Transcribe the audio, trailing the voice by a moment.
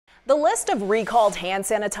The list of recalled hand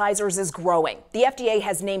sanitizers is growing. The FDA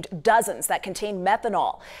has named dozens that contain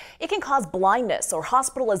methanol. It can cause blindness or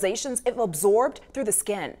hospitalizations if absorbed through the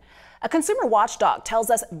skin. A consumer watchdog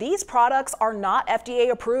tells us these products are not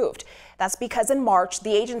FDA approved. That's because in March,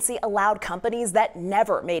 the agency allowed companies that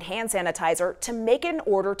never made hand sanitizer to make it in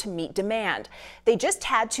order to meet demand. They just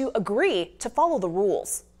had to agree to follow the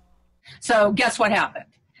rules. So guess what happened?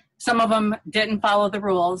 Some of them didn't follow the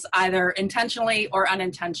rules, either intentionally or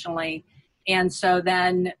unintentionally. And so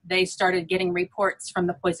then they started getting reports from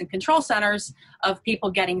the poison control centers of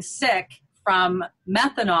people getting sick from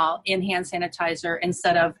methanol in hand sanitizer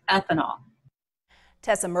instead of ethanol.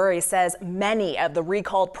 Tessa Murray says many of the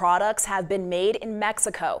recalled products have been made in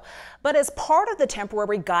Mexico. But as part of the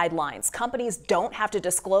temporary guidelines, companies don't have to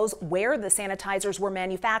disclose where the sanitizers were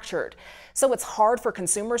manufactured. So it's hard for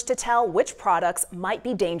consumers to tell which products might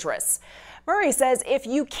be dangerous. Murray says if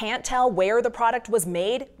you can't tell where the product was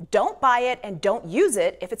made, don't buy it and don't use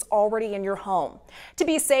it if it's already in your home. To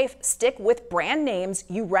be safe, stick with brand names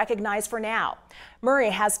you recognize for now. Murray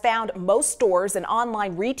has found most stores and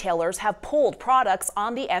online retailers have pulled products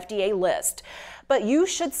on the FDA list, but you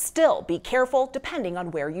should still be careful depending on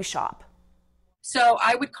where you shop. So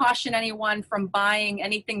I would caution anyone from buying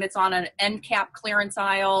anything that's on an end cap clearance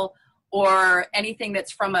aisle or anything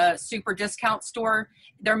that's from a super discount store.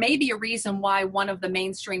 There may be a reason why one of the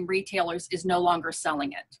mainstream retailers is no longer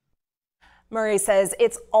selling it. Murray says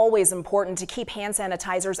it's always important to keep hand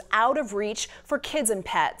sanitizers out of reach for kids and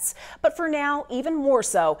pets. But for now, even more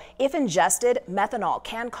so, if ingested, methanol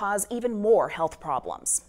can cause even more health problems.